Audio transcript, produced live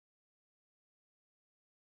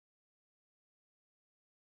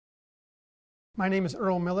My name is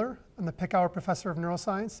Earl Miller. I'm the Pickhour Professor of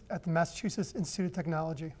Neuroscience at the Massachusetts Institute of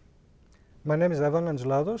Technology. My name is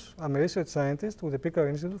Antzoulatos. I'm a research scientist with the Pickhour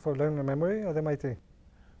Institute for Learning and Memory at MIT.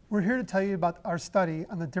 We're here to tell you about our study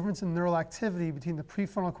on the difference in neural activity between the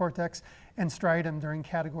prefrontal cortex and striatum during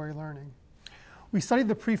category learning. We studied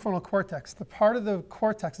the prefrontal cortex. The part of the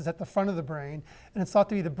cortex is at the front of the brain, and it's thought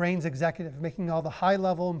to be the brain's executive, making all the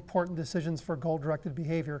high-level important decisions for goal-directed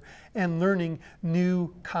behavior and learning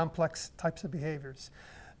new complex types of behaviors.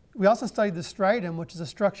 We also studied the striatum, which is a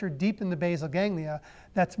structure deep in the basal ganglia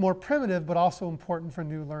that's more primitive but also important for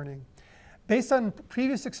new learning. Based on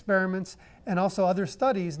previous experiments and also other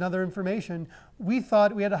studies and other information, we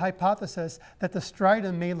thought we had a hypothesis that the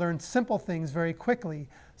striatum may learn simple things very quickly,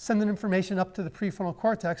 sending information up to the prefrontal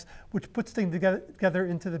cortex, which puts things together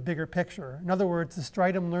into the bigger picture. In other words, the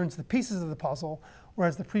striatum learns the pieces of the puzzle,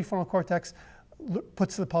 whereas the prefrontal cortex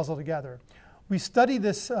puts the puzzle together. We studied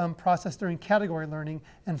this process during category learning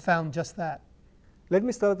and found just that. Let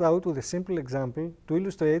me start out with a simple example to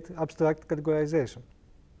illustrate abstract categorization.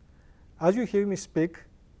 As you hear me speak,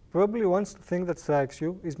 probably one thing that strikes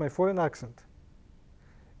you is my foreign accent.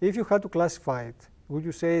 If you had to classify it, would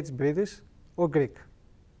you say it's British or Greek?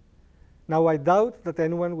 Now, I doubt that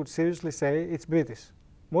anyone would seriously say it's British.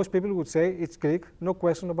 Most people would say it's Greek, no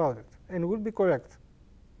question about it, and would be correct.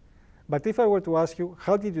 But if I were to ask you,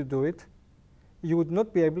 how did you do it, you would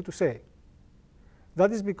not be able to say.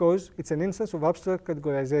 That is because it's an instance of abstract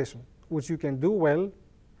categorization, which you can do well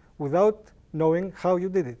without knowing how you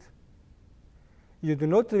did it. You do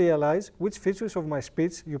not realize which features of my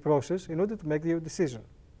speech you process in order to make your decision.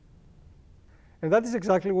 And that is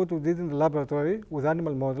exactly what we did in the laboratory with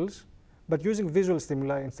animal models, but using visual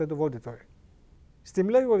stimuli instead of auditory.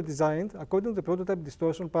 Stimuli were designed according to the prototype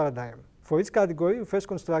distortion paradigm. For each category, we first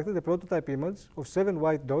constructed a prototype image of 7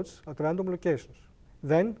 white dots at random locations.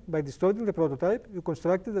 Then, by distorting the prototype, you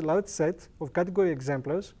constructed a large set of category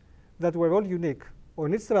exemplars that were all unique.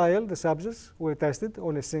 On each trial, the subjects were tested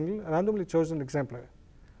on a single, randomly chosen exemplar,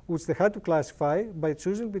 which they had to classify by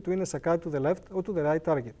choosing between a saccade to the left or to the right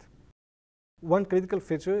target. One critical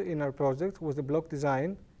feature in our project was the block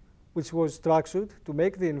design, which was structured to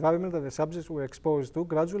make the environment that the subjects were exposed to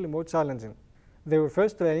gradually more challenging. They were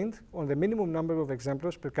first trained on the minimum number of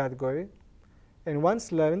exemplars per category, and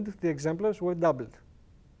once learned, the exemplars were doubled.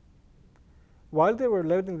 While they were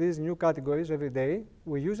learning these new categories every day,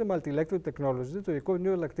 we used a multi-electrode technology to record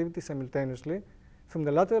neural activity simultaneously from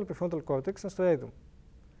the lateral prefrontal cortex and striatum.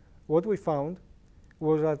 What we found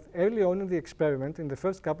was that early on in the experiment, in the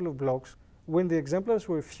first couple of blocks, when the exemplars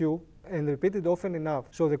were few and repeated often enough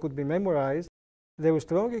so they could be memorized, there was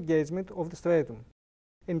strong engagement of the striatum.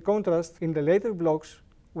 In contrast, in the later blocks,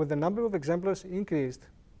 when the number of exemplars increased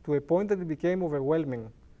to a point that it became overwhelming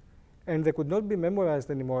and they could not be memorized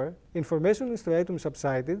anymore, information in striatum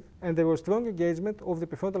subsided and there was strong engagement of the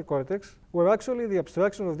prefrontal cortex, where actually the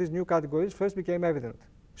abstraction of these new categories first became evident.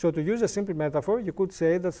 So to use a simple metaphor, you could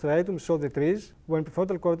say that striatum saw the trees when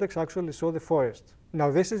prefrontal cortex actually saw the forest. Now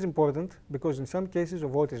this is important because in some cases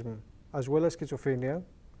of autism, as well as schizophrenia,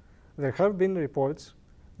 there have been reports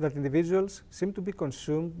that individuals seem to be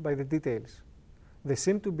consumed by the details. They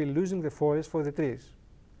seem to be losing the forest for the trees,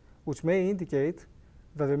 which may indicate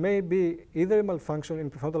that there may be either a malfunction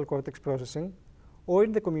in prefrontal cortex processing or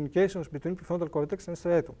in the communications between prefrontal cortex and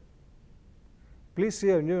striatum. Please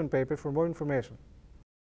see our Neuron paper for more information.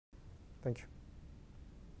 Thank you.